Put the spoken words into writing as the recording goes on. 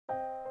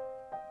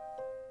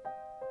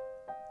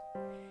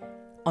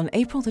On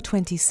April the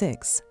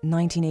 26th,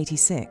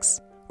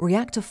 1986,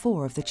 Reactor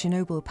 4 of the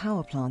Chernobyl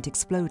power plant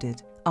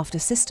exploded after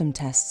system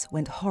tests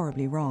went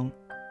horribly wrong.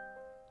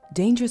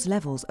 Dangerous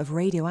levels of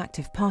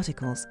radioactive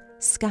particles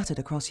scattered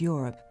across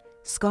Europe,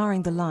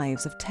 scarring the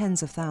lives of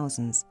tens of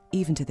thousands,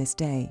 even to this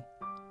day.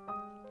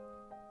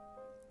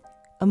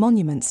 A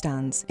monument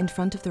stands in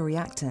front of the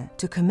reactor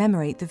to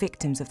commemorate the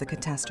victims of the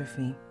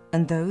catastrophe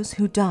and those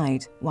who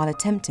died while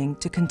attempting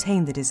to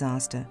contain the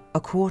disaster a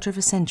quarter of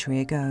a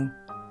century ago.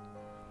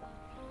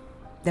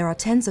 There are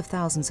tens of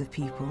thousands of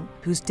people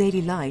whose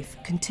daily life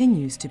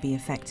continues to be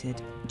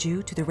affected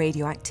due to the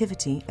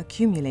radioactivity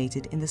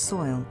accumulated in the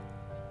soil.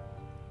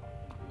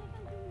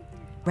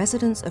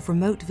 Residents of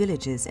remote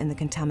villages in the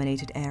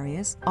contaminated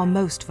areas are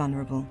most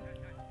vulnerable.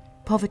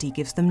 Poverty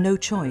gives them no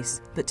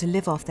choice but to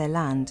live off their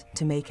land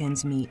to make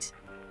ends meet.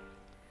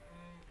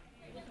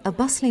 A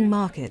bustling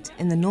market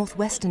in the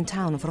northwestern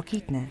town of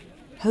Rokytne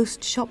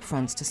hosts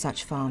shopfronts to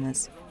such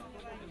farmers.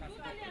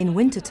 In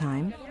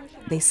wintertime,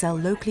 they sell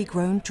locally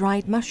grown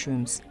dried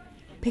mushrooms,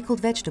 pickled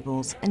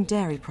vegetables and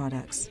dairy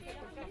products.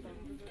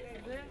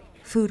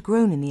 Food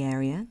grown in the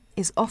area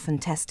is often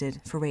tested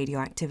for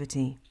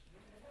radioactivity.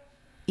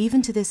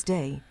 Even to this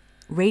day,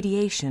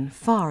 radiation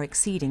far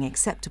exceeding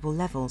acceptable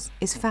levels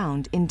is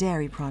found in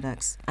dairy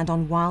products and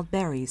on wild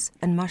berries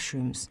and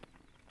mushrooms.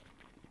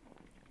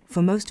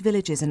 For most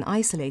villages and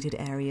isolated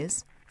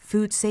areas,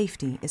 food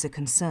safety is a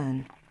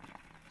concern.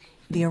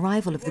 The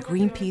arrival of the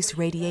Greenpeace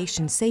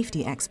radiation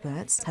safety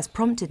experts has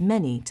prompted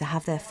many to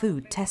have their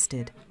food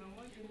tested.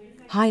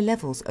 High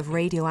levels of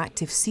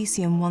radioactive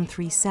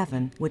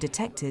cesium-137 were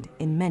detected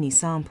in many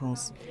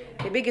samples.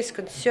 The biggest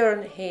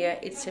concern here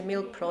is the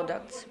milk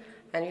products,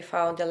 and we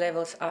found the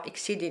levels are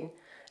exceeding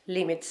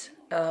limits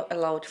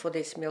allowed for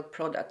these milk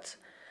products.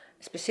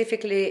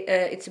 Specifically,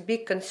 it's a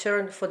big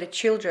concern for the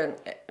children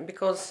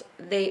because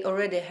they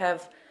already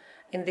have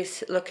in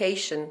this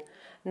location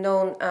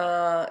known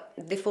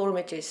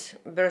deformities,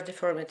 birth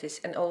deformities,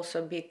 and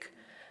also big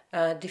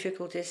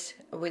difficulties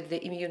with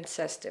the immune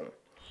system.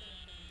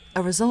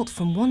 A result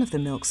from one of the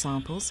milk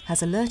samples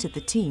has alerted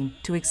the team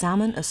to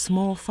examine a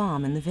small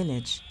farm in the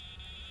village.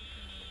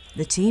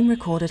 The team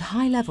recorded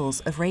high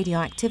levels of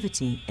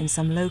radioactivity in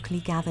some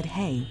locally gathered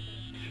hay.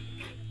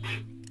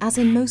 As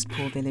in most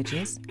poor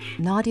villages,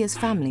 Nadia's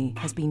family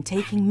has been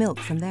taking milk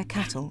from their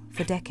cattle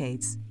for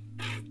decades.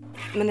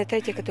 У мене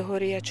третя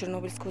категорія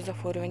чорнобильського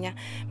захворювання.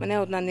 Мене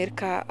одна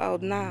нирка, а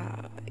одна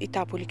і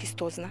та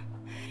полікістозна.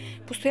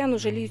 Постійно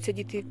жаліються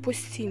діти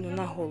постійно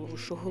на голову,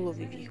 що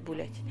голови в їх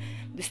болять.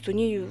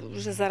 Дистонію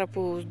вже зараз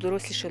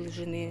подорослішали,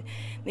 вже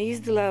не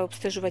їздила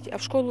обстежувати, а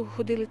в школу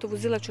ходили, то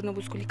возила в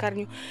Чорнобильську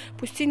лікарню.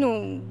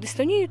 Постійно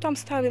дистонію там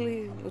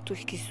ставили, ото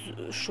якісь,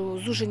 що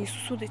зужені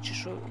сосуди чи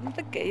що. Ну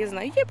таке, я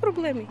знаю, є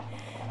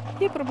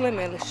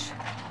проблеми лише.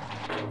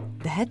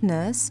 The head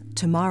nurse,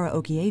 Tamara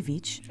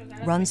Ogievich,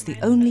 runs the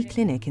only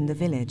clinic in the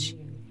village.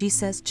 She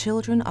says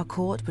children are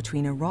caught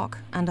between a rock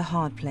and a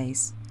hard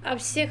place. А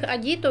всіх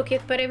діток,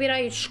 як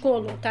перевіряють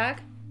школу, так,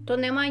 то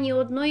немає ні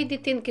одної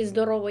дитинки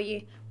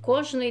здорової.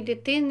 Кожної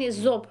дитини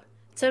зоб.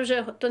 Це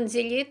вже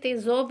тонзиліти,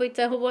 зоби.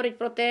 Це говорить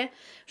про те,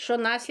 що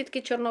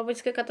наслідки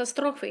Чорнобильської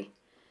катастрофи.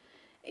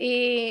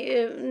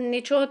 І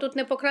нічого тут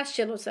не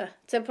покращилося.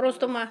 Це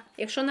просто,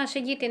 якщо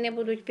наші діти не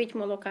будуть пити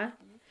молока,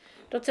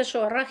 то це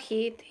що,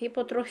 рахіт,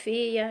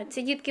 гіпотрофія.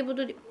 Ці дітки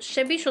будуть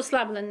ще більш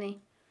ослаблені.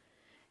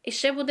 І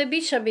ще буде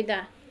більша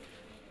біда.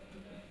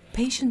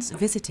 Patients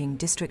visiting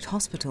district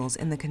hospitals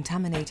in the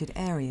contaminated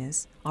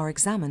areas are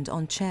examined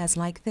on chairs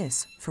like this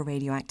for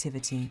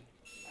radioactivity.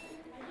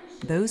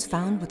 Those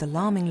found with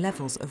alarming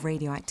levels of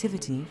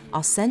radioactivity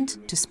are sent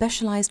to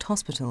specialized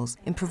hospitals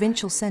in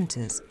provincial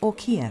centers or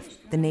Kiev,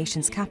 the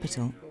nation's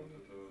capital.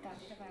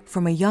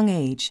 From a young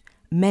age,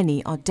 many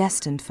are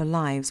destined for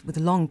lives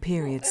with long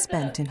periods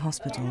spent in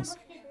hospitals.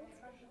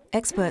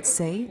 Experts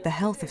say the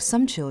health of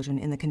some children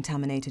in the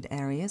contaminated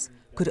areas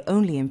could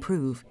only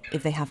improve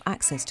if they have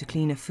access to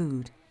cleaner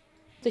food.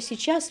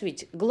 Сейчас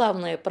ведь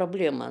главная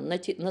проблема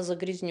на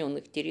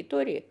загрязненных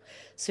территориях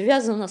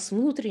связана с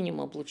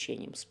внутренним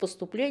облучением, с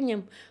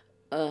поступлением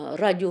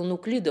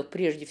радионуклидов,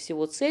 прежде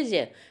всего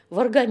цезия, в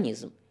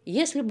организм.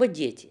 Если бы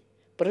дети,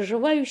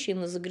 проживающие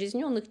на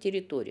загрязненных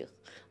территориях,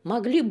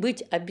 могли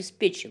быть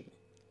обеспечены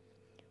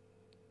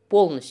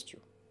полностью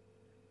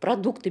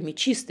продуктами,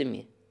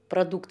 чистыми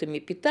продуктами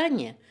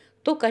питания,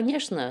 то,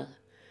 конечно,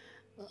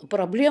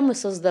 проблемы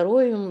со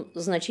здоровьем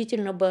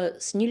значительно бы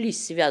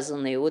снялись,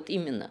 связанные вот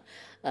именно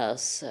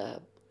с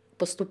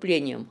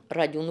поступлением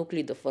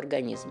радионуклидов в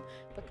организм.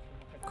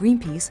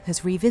 Greenpeace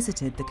has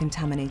revisited the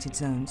contaminated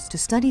zones to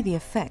study the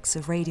effects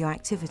of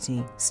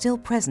radioactivity still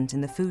present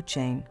in the food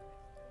chain.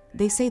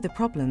 They say the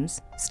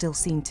problems, still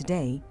seen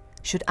today,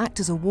 should act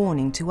as a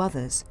warning to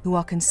others who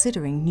are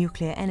considering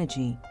nuclear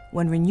energy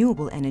when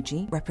renewable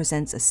energy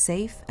represents a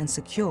safe and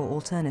secure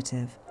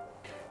alternative.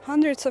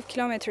 Hundreds of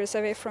kilometers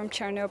away from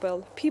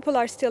Chernobyl, people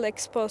are still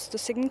exposed to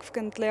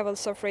significant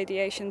levels of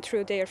radiation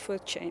through their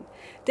food chain.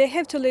 They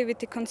have to live with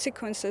the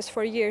consequences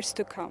for years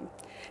to come.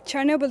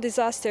 Chernobyl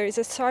disaster is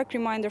a stark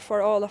reminder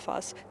for all of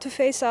us to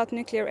phase out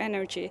nuclear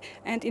energy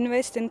and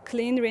invest in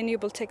clean,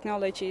 renewable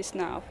technologies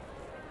now.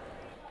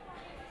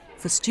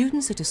 For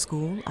students at a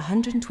school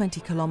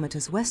 120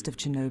 kilometers west of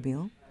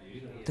Chernobyl,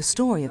 the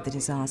story of the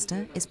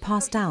disaster is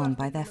passed down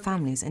by their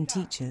families and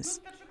teachers.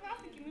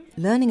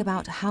 Learning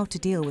about how to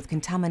deal with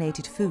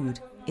contaminated food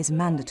is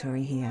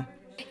mandatory here.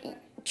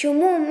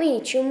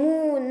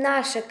 Чому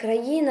наша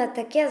країна,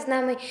 таке з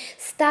нами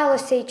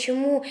сталося і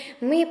чому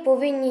ми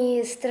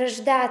повинні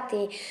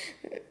страждати?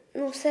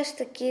 Ну, все ж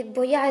таки,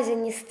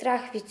 боязнь і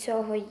страх від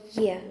цього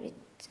є, від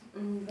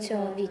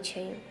цього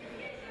відчаю.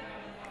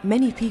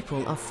 Many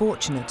people are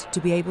fortunate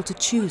to be able to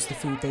choose the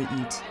food they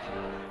eat,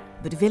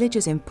 but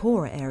villagers in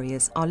poorer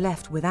areas are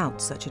left without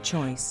such a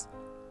choice.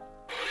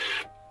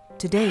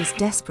 Today's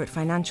desperate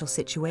financial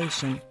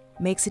situation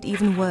makes it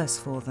even worse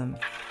for them.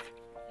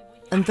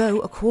 And though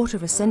a quarter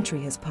of a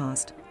century has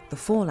passed, the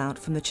fallout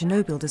from the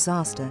Chernobyl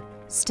disaster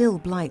still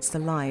blights the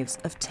lives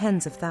of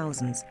tens of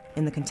thousands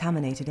in the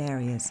contaminated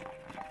areas.